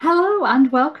and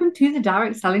welcome to the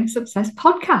Direct Selling Success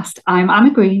Podcast. I'm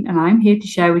Anna Green, and I'm here to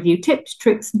share with you tips,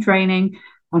 tricks, and training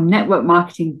on network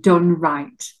marketing done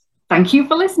right. Thank you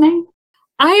for listening.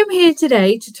 I am here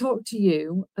today to talk to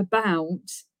you about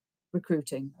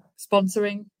recruiting,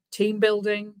 sponsoring, team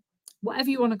building, whatever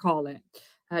you want to call it.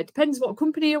 It depends what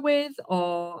company you're with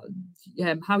or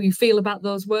how you feel about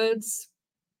those words,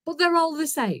 but they're all the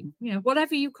same.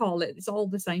 Whatever you call it, it's all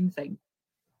the same thing.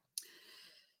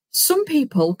 Some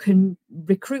people can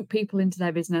recruit people into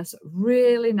their business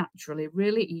really naturally,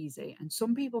 really easy, and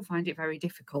some people find it very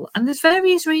difficult. And there's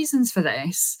various reasons for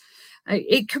this.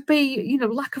 It could be,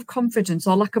 lack of confidence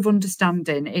or lack of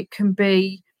understanding. It can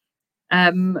be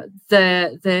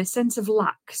the sense of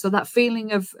lack, so that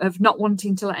feeling of not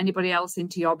wanting to let anybody else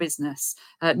into your business,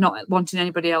 not wanting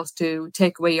anybody else to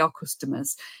take away your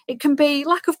customers. It can be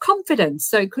lack of confidence,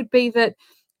 so it could be that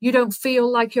you don't feel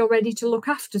like you're ready to look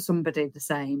after somebody the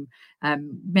same.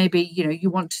 Maybe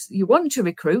you want to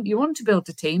recruit, you want to build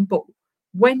a team, but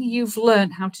when you've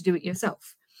learned how to do it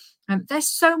yourself, there's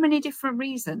so many different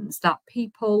reasons that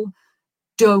people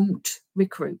don't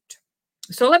recruit.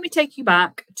 So let me take you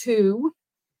back to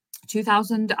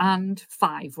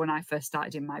 2005 when I first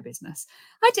started in my business.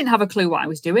 I didn't have a clue what I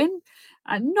was doing,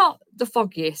 not the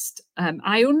foggiest.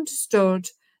 I understood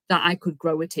that I could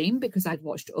grow a team because I'd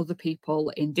watched other people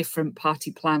in different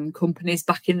party plan companies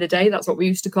back in the day. That's what we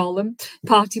used to call them,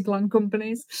 party plan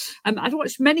companies. I'd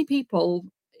watched many people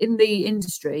in the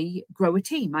industry grow a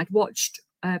team. I'd watched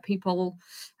people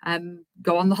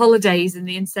go on the holidays and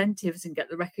the incentives and get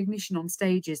the recognition on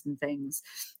stages and things.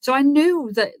 So I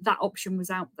knew that option was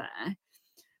out there.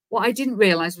 What I didn't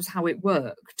realize was how it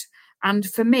worked. And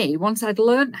for me, once I'd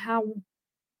learned how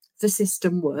the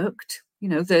system worked,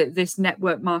 this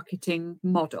network marketing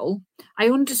model,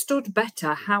 I understood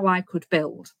better how I could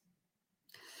build.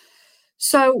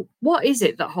 So what is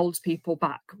it that holds people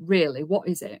back, really? What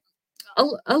is it?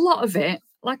 A lot of it,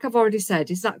 like I've already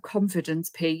said, is that confidence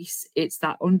piece. It's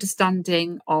that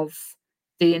understanding of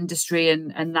the industry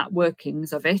and that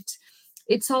workings of it.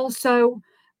 It's also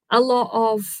a lot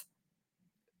of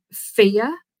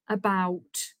fear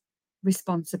about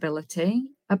responsibility,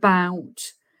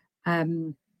 about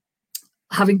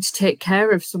having to take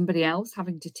care of somebody else,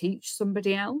 having to teach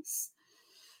somebody else.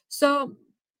 So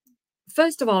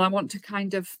first of all, I want to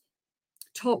kind of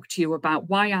talk to you about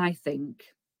why I think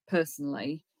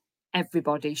personally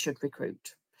everybody should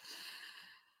recruit.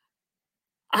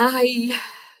 I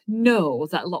know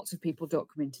that lots of people don't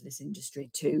come into this industry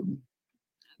to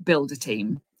build a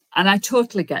team, and I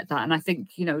totally get that. And I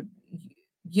think,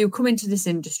 you come into this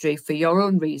industry for your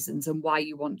own reasons and why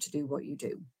you want to do what you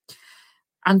do.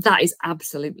 And that is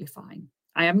absolutely fine.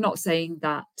 I am not saying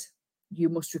that you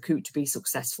must recruit to be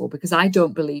successful, because I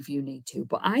don't believe you need to.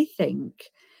 But I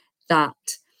think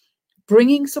that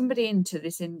bringing somebody into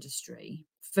this industry,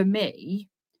 for me,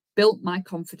 built my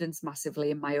confidence massively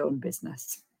in my own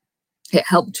business. It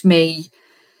helped me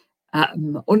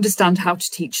understand how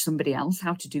to teach somebody else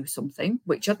how to do something,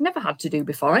 which I'd never had to do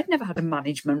before. I'd never had a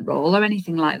management role or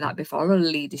anything like that before, or a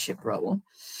leadership role.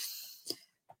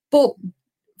 But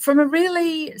from a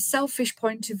really selfish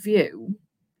point of view,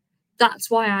 that's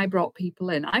why I brought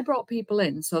people in. I brought people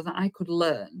in so that I could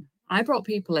learn. I brought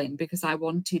people in because I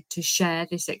wanted to share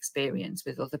this experience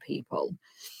with other people.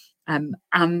 And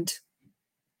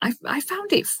I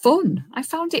found it fun. I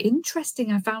found it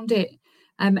interesting. I found it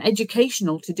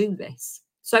educational to do this.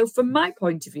 So from my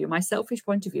point of view, my selfish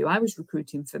point of view, I was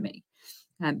recruiting for me.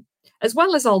 As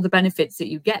well as all the benefits that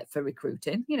you get for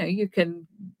recruiting. You can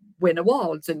win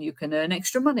awards and you can earn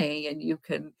extra money and you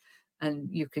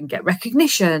can get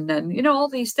recognition and, all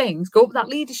these things, go up that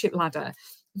leadership ladder.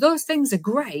 Those things are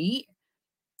great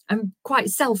and quite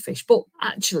selfish. But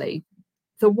actually,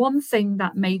 the one thing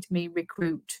that made me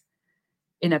recruit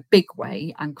in a big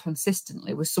way and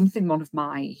consistently was something one of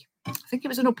my, I think it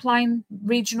was an upline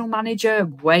regional manager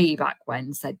way back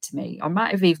when, said to me, or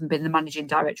might have even been the managing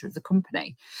director of the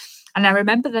company. And I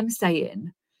remember them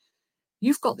saying,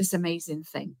 "You've got this amazing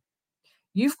thing.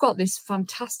 You've got this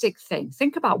fantastic thing.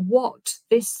 Think about what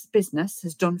this business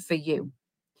has done for you.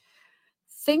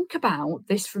 Think about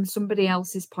this from somebody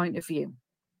else's point of view.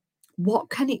 What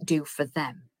can it do for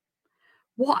them?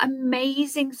 What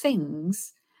amazing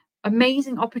things,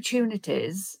 amazing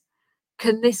opportunities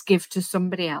can this give to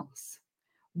somebody else?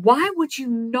 Why would you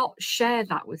not share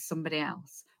that with somebody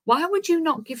else? Why would you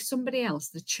not give somebody else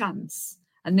the chance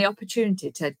and the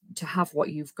opportunity to have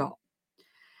what you've got?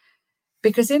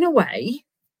 Because in a way,"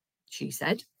 she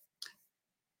said,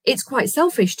 "it's quite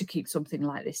selfish to keep something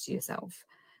like this to yourself.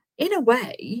 In a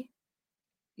way,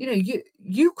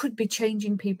 you could be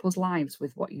changing people's lives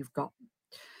with what you've got."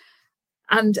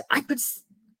 And I could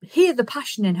hear the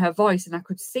passion in her voice, and I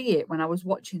could see it when I was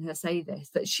watching her say this,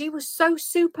 that she was so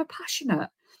super passionate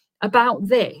about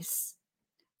this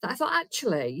that I thought,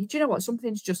 actually, do you know what?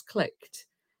 Something's just clicked.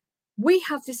 We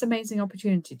have this amazing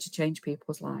opportunity to change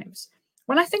people's lives.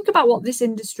 When I think about what this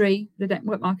industry, the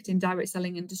network marketing, direct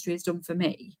selling industry, has done for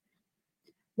me,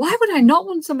 why would I not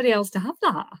want somebody else to have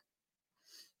that?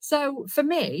 So for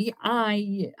me,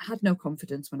 I had no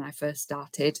confidence when I first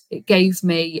started. It gave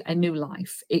me a new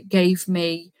life. It gave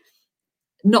me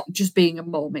not just being a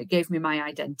mum, it gave me my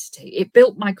identity. It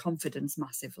built my confidence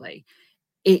massively.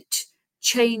 It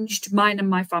changed mine and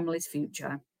my family's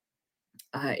future.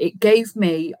 It gave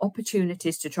me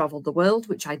opportunities to travel the world,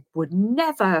 which I would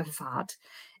never have had.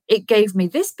 It gave me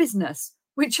this business,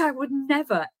 which I would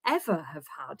never, ever have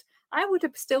had. I would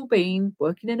have still been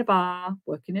working in a bar,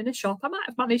 working in a shop. I might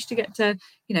have managed to get to,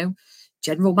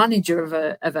 general manager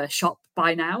of a shop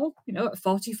by now, at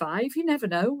 45. You never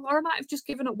know. Or I might have just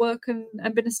given up work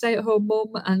and been a stay-at-home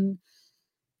mum. And,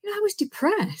 I was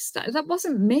depressed. That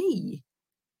wasn't me.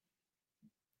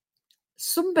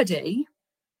 Somebody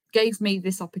gave me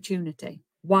this opportunity.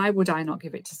 Why would I not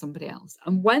give it to somebody else?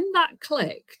 And when that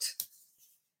clicked,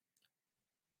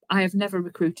 I have never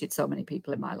recruited so many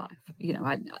people in my life.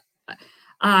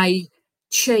 I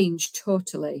changed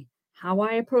totally how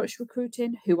I approached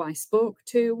recruiting, who I spoke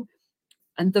to,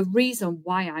 and the reason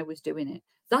why I was doing it.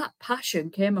 That passion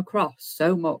came across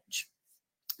so much.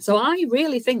 So I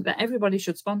really think that everybody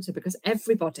should sponsor, because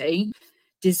everybody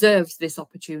deserves this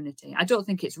opportunity. I don't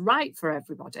think it's right for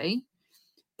everybody,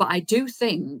 but I do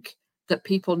think that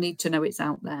people need to know it's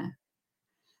out there.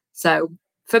 So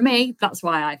for me, that's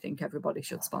why I think everybody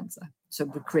should sponsor. So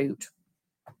recruit,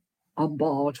 on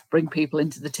board, bring people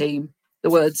into the team. The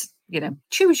words,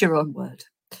 choose your own word.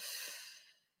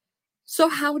 So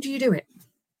how do you do it?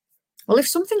 Well, if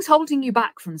something's holding you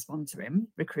back from sponsoring,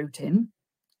 recruiting,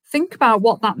 think about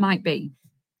what that might be.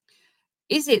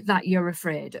 Is it that you're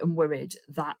afraid and worried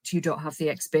that you don't have the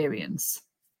experience?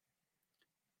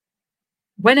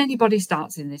 When anybody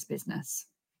starts in this business,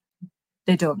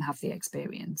 they don't have the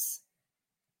experience.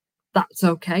 That's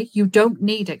okay. You don't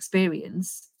need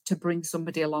experience to bring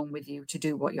somebody along with you to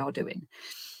do what you're doing.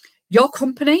 Your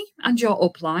company and your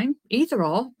upline, either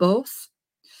or, both,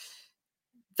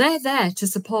 they're there to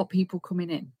support people coming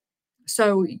in.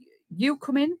 So you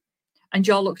come in and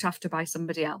you're looked after by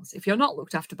somebody else. If you're not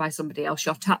looked after by somebody else,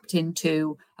 you're tapped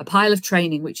into a pile of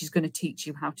training, which is going to teach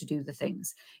you how to do the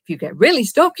things. If you get really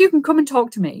stuck, you can come and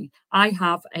talk to me. I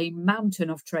have a mountain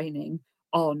of training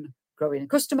on growing a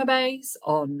customer base,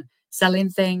 on selling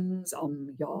things,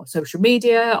 on your social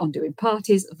media, on doing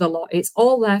parties, the lot. It's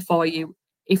all there for you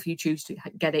if you choose to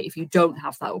get it, if you don't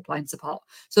have that upline support.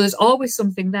 So there's always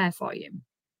something there for you.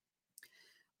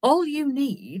 All you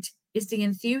need is the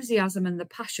enthusiasm and the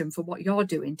passion for what you're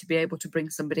doing to be able to bring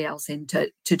somebody else in to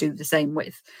do the same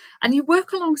with. And you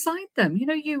work alongside them.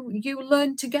 You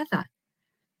learn together.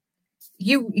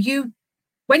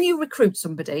 When you recruit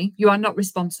somebody, you are not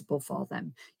responsible for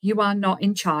them. You are not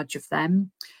in charge of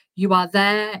them. You are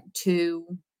there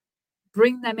to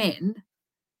bring them in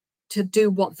to do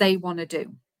what they want to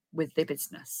do with their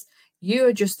business.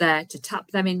 You're just there to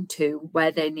tap them into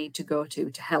where they need to go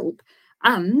to help.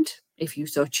 And if you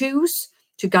so choose,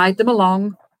 to guide them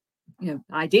along.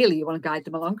 Ideally you want to guide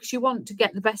them along because you want to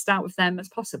get the best out of them as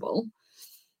possible.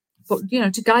 But,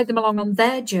 to guide them along on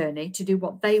their journey to do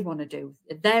what they want to do,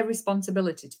 their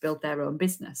responsibility to build their own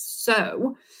business.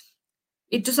 So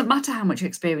it doesn't matter how much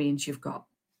experience you've got.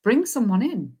 Bring someone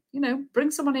in, bring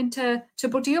someone in to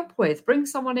buddy up with, bring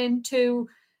someone in to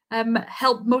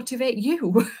help motivate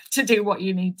you to do what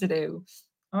you need to do.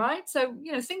 All right. So,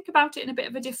 think about it in a bit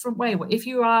of a different way. If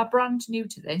you are brand new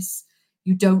to this,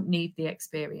 you don't need the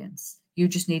experience. You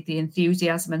just need the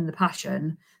enthusiasm and the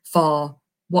passion for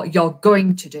what you're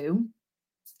going to do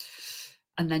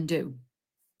and then do.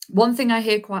 One thing I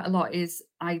hear quite a lot is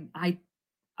I'm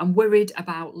worried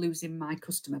about losing my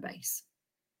customer base.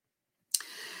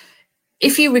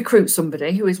 If you recruit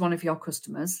somebody who is one of your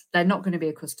customers, they're not going to be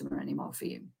a customer anymore for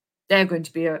you. They're going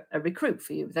to be a recruit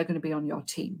for you. They're going to be on your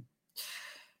team.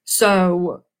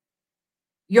 So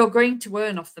you're going to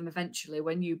earn off them eventually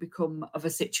when you become of a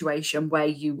situation where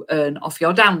you earn off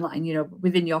your downline.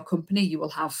 Within your company, you will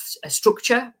have a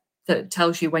structure that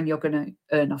tells you when you're going to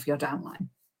earn off your downline.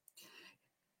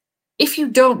 If you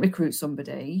don't recruit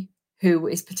somebody who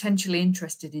is potentially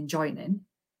interested in joining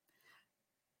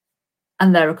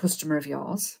and they're a customer of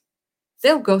yours,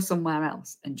 they'll go somewhere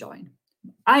else and join.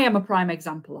 I am a prime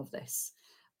example of this.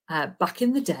 Back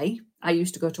in the day, I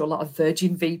used to go to a lot of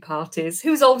Virgin V parties.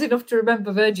 Who's old enough to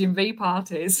remember Virgin V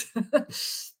parties?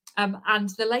 And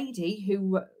the lady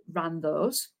who ran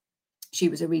those, she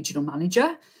was a regional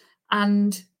manager,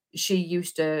 and she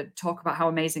used to talk about how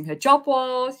amazing her job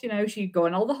was. She'd go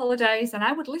on all the holidays, and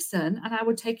I would listen and I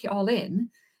would take it all in.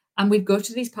 And we'd go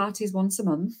to these parties once a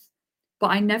month.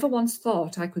 But I never once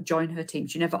thought I could join her team.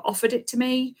 She never offered it to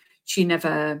me. She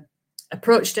never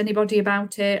approached anybody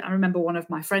about it. I remember one of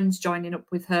my friends joining up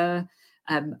with her.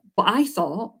 But I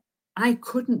thought I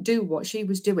couldn't do what she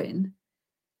was doing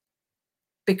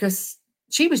because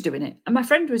she was doing it and my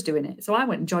friend was doing it. So I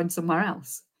went and joined somewhere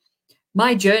else.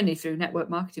 My journey through network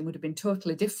marketing would have been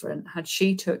totally different had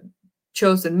she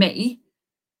chosen me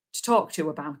to talk to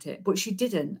about it, but she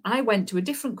didn't. I went to a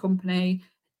different company,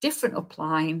 different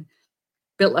upline,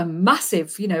 built a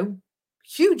massive,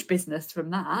 huge business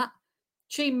from that.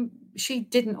 She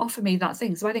didn't offer me that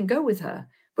thing, so I didn't go with her.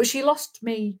 But she lost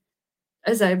me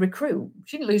as a recruit.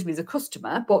 She didn't lose me as a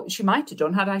customer, but she might have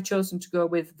done had I chosen to go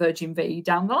with Virgin V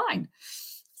down the line.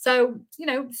 So,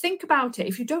 think about it.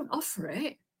 If you don't offer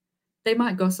it, they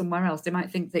might go somewhere else. They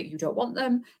might think that you don't want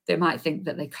them. They might think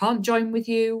that they can't join with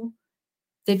you.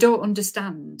 They don't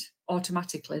understand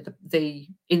automatically the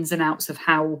ins and outs of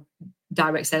how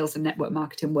direct sales and network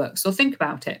marketing works. So think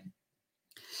about it.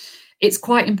 It's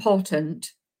quite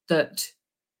important that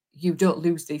you don't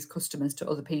lose these customers to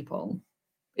other people,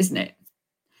 isn't it?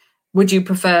 Would you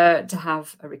prefer to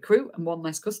have a recruit and one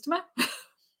less customer?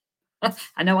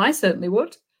 I know I certainly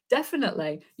would.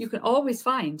 Definitely. You can always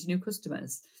find new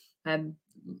customers.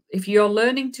 If you're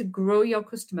learning to grow your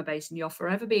customer base and you're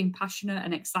forever being passionate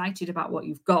and excited about what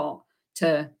you've got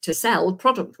to sell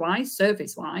product-wise,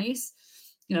 service-wise,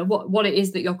 what it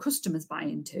is that your customers buy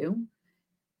into,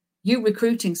 you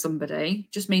recruiting somebody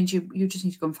just means you just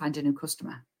need to go and find a new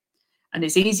customer. And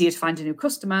it's easier to find a new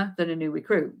customer than a new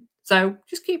recruit. So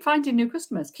just keep finding new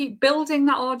customers, keep building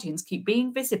that audience, keep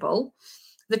being visible.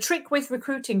 The trick with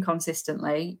recruiting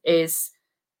consistently is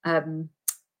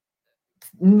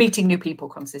meeting new people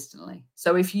consistently.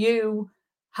 So if you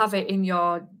have it in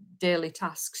your daily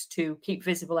tasks to keep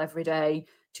visible every day,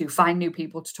 to find new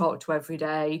people to talk to every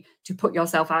day, to put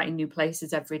yourself out in new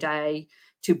places every day,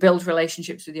 to build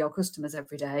relationships with your customers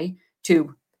every day,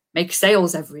 to make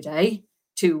sales every day,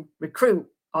 to recruit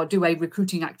or do a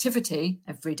recruiting activity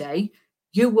every day,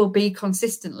 you will be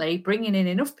consistently bringing in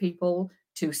enough people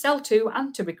to sell to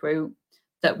and to recruit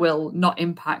that will not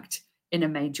impact in a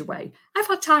major way. I've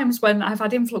had times when I've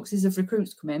had influxes of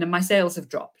recruits come in and my sales have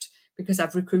dropped because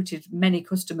I've recruited many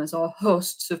customers or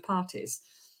hosts of parties.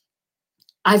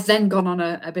 I've then gone on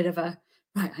a bit of a,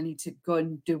 right, I need to go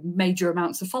and do major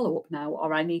amounts of follow-up now,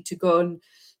 or I need to go and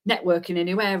network in a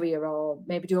new area, or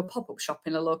maybe do a pop-up shop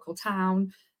in a local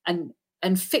town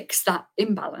and fix that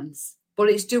imbalance. But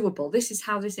it's doable. This is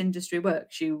how this industry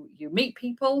works. You meet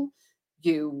people,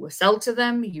 you sell to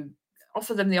them, you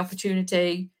offer them the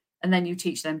opportunity, and then you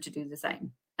teach them to do the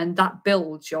same. And that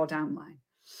builds your downline.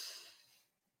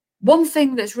 One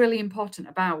thing that's really important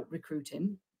about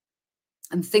recruiting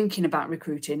and thinking about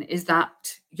recruiting is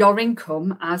that your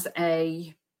income as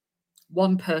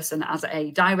one person, as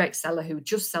a direct seller who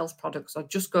just sells products or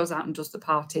just goes out and does the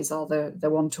parties or the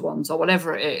one-to-ones or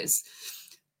whatever it is,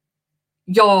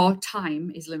 your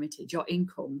time is limited. Your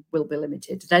income will be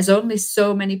limited. There's only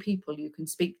so many people you can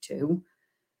speak to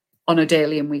on a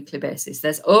daily and weekly basis.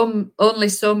 There's only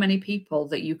so many people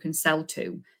that you can sell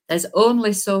to. There's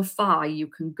only so far you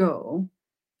can go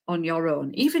on your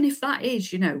own, even if that is,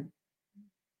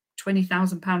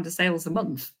 £20,000 of sales a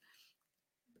month.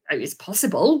 It's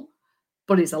possible,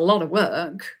 but it's a lot of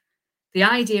work. The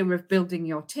idea of building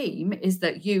your team is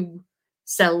that you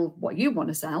sell what you want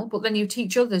to sell, but then you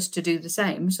teach others to do the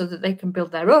same so that they can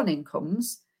build their own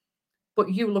incomes,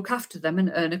 but you look after them and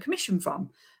earn a commission from.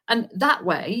 And that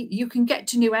way you can get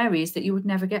to new areas that you would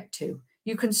never get to.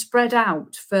 You can spread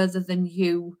out further than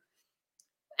you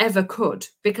ever could,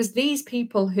 because these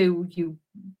people who you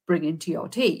bring into your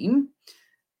team,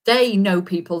 they know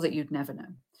people that you'd never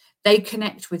know. They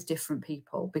connect with different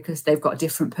people because they've got a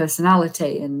different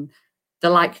personality, and the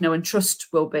like, know, and trust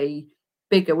will be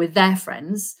bigger with their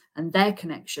friends and their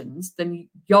connections than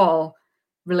your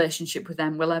relationship with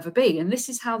them will ever be. And this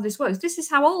is how this works. This is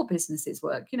how all businesses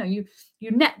work. You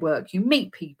network, you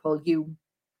meet people, you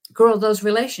grow those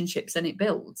relationships, and it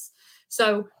builds.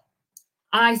 So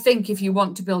I think if you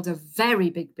want to build a very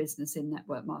big business in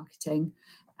network marketing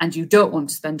and you don't want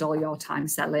to spend all your time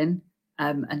selling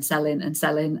and selling and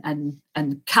selling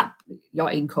and cap your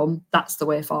income, that's the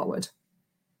way forward.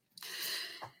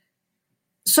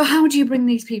 So how do you bring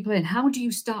these people in? How do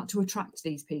you start to attract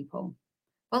these people?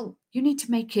 Well, you need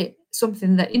to make it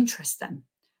something that interests them.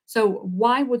 So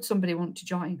why would somebody want to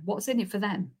join? What's in it for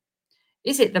them?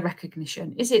 Is it the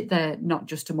recognition? Is it the not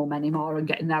just a mum anymore and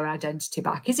getting their identity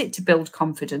back? Is it to build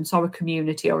confidence or a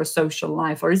community or a social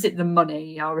life? Or is it the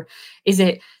money? Or is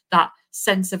it that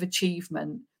sense of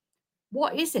achievement?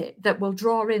 What is it that will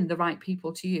draw in the right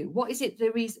people to you? What is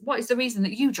the reason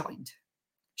that you joined?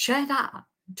 Share that.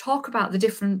 Talk about the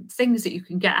different things that you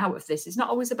can get out of this. It's not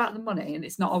always about the money, and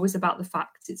it's not always about the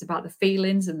facts. It's about the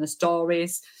feelings and the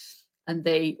stories and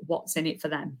the what's in it for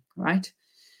them, right?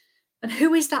 And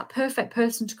who is that perfect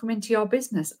person to come into your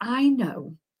business? I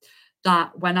know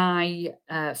that when I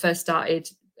first started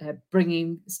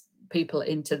bringing people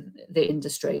into the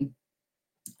industry,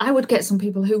 I would get some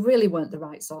people who really weren't the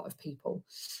right sort of people.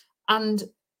 And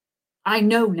I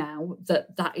know now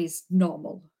that that is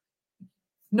normal.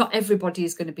 Not everybody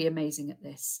is going to be amazing at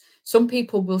this. Some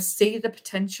people will see the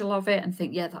potential of it and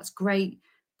think, yeah, that's great,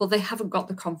 but they haven't got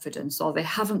the confidence, or they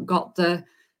haven't got the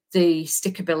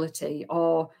stickability,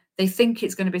 or they think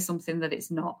it's going to be something that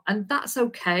it's not. And that's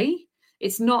okay.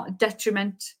 It's not a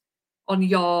detriment on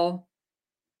your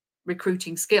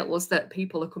recruiting skills that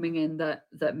people are coming in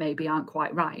that maybe aren't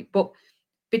quite right. But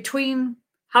between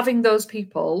having those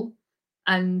people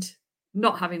and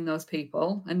not having those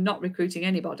people and not recruiting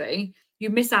anybody, you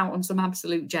miss out on some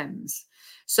absolute gems.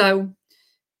 So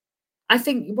I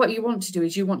think what you want to do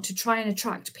is you want to try and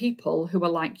attract people who are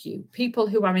like you, people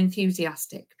who are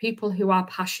enthusiastic, people who are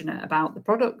passionate about the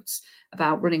products,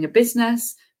 about running a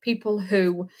business, people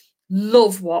who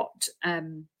love what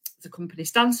the company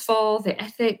stands for, the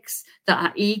ethics, that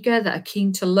are eager, that are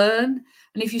keen to learn.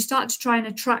 And if you start to try and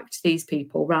attract these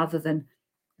people rather than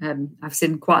I've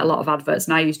seen quite a lot of adverts,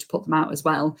 and I used to put them out as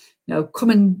well. Come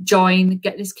and join,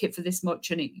 get this kit for this much,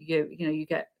 and you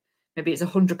get, maybe it's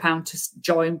 £100 to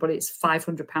join, but it's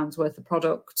 £500 worth of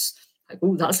products. Like,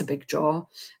 oh, that's a big draw.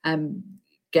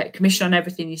 Get commission on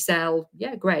everything you sell.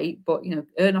 Yeah, great, but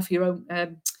earn off your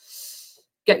own.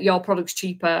 Get your products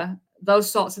cheaper.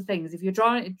 Those sorts of things. If you're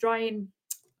drawing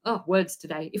words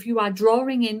today. If you are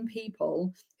drawing in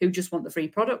people who just want the free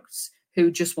products, who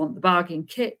just want the bargain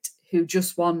kit, who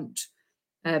just want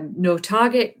no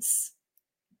targets,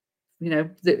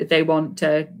 they want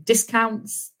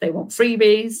discounts, they want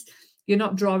freebies. You're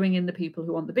not drawing in the people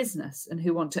who want the business and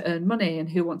who want to earn money and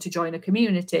who want to join a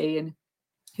community and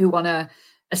who want to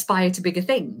aspire to bigger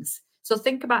things. So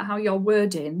think about how you're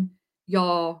wording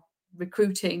your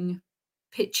recruiting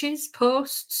pitches,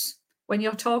 posts, when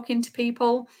you're talking to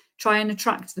people. Try and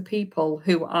attract the people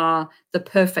who are the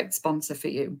perfect sponsor for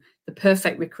you, the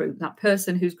perfect recruit, that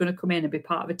person who's going to come in and be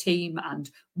part of a team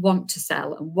and want to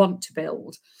sell and want to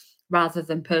build, rather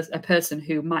than a person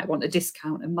who might want a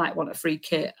discount and might want a free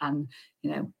kit and,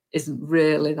 isn't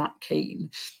really that keen.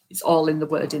 It's all in the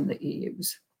wording that you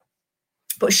use.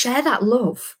 But share that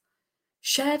love.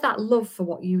 Share that love for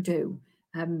what you do.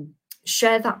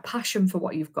 Share that passion for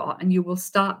what you've got, and you will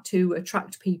start to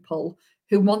attract people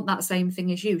who want that same thing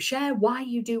as you. Share why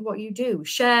you do what you do.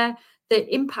 Share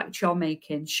the impact you're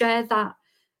making. Share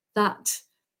that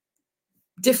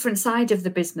different side of the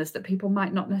business that people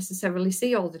might not necessarily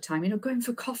see all the time. Going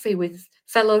for coffee with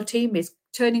fellow teammates,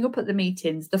 turning up at the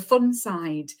meetings, the fun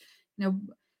side,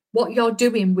 what you're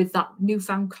doing with that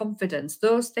newfound confidence.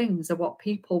 Those things are what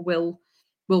people will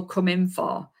come in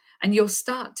for. And you'll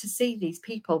start to see these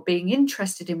people being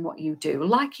interested in what you do,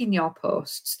 liking your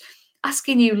posts,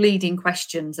 asking you leading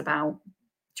questions about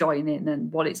joining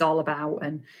and what it's all about,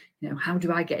 and how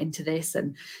do I get into this?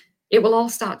 And it will all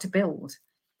start to build.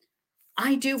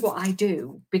 I do what I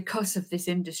do because of this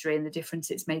industry and the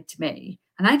difference it's made to me,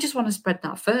 and I just want to spread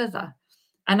that further.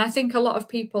 And I think a lot of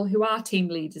people who are team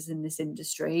leaders in this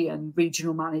industry and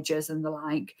regional managers and the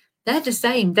like, they're the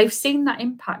same. They've seen that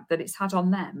impact that it's had on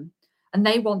them, and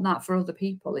they want that for other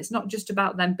people. It's not just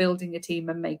about them building a team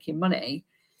and making money.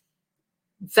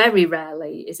 Very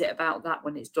rarely is it about that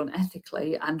when it's done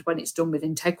ethically and when it's done with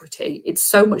integrity. It's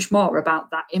so much more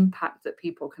about that impact that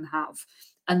people can have,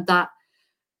 and that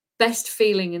best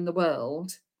feeling in the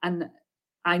world. And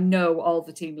I know all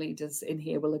the team leaders in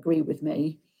here will agree with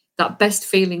me. That best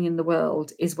feeling in the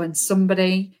world is when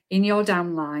somebody in your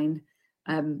downline,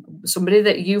 somebody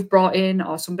that you've brought in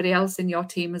or somebody else in your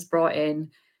team has brought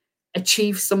in,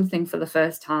 achieves something for the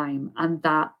first time, and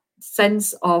that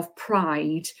sense of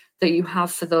pride that you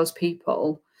have for those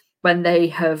people when they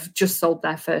have just sold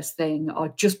their first thing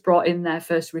or just brought in their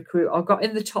first recruit or got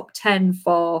in the top 10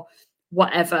 for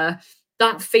whatever,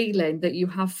 that feeling that you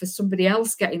have for somebody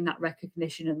else getting that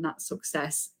recognition and that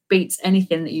success beats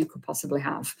anything that you could possibly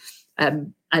have.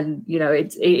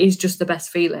 It is just the best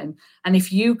feeling. And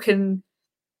if you can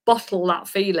bottle that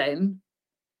feeling,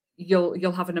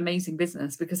 you'll have an amazing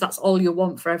business, because that's all you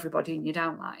want for everybody in your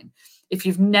downline. If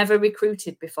you've never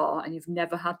recruited before and you've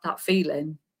never had that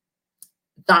feeling,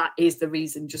 that is the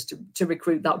reason just to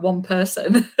recruit that one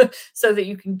person so that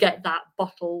you can get that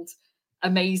bottled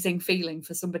amazing feeling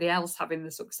for somebody else having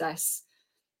the success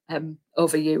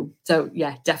over you. So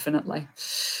yeah, definitely.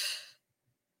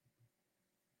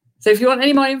 So if you want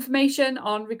any more information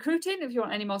on recruiting, if you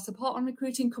want any more support on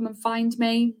recruiting, come and find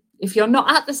me. If you're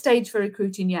not at the stage for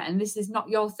recruiting yet and this is not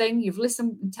your thing, you've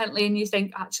listened intently and you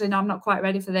think, actually, no, I'm not quite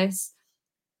ready for this,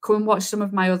 come and watch some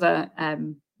of my other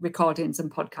recordings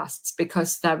and podcasts,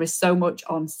 because there is so much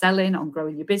on selling, on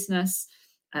growing your business,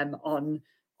 on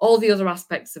all the other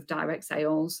aspects of direct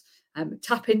sales.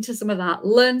 Tap into some of that,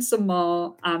 learn some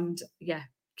more, and yeah,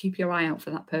 keep your eye out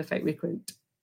for that perfect recruit.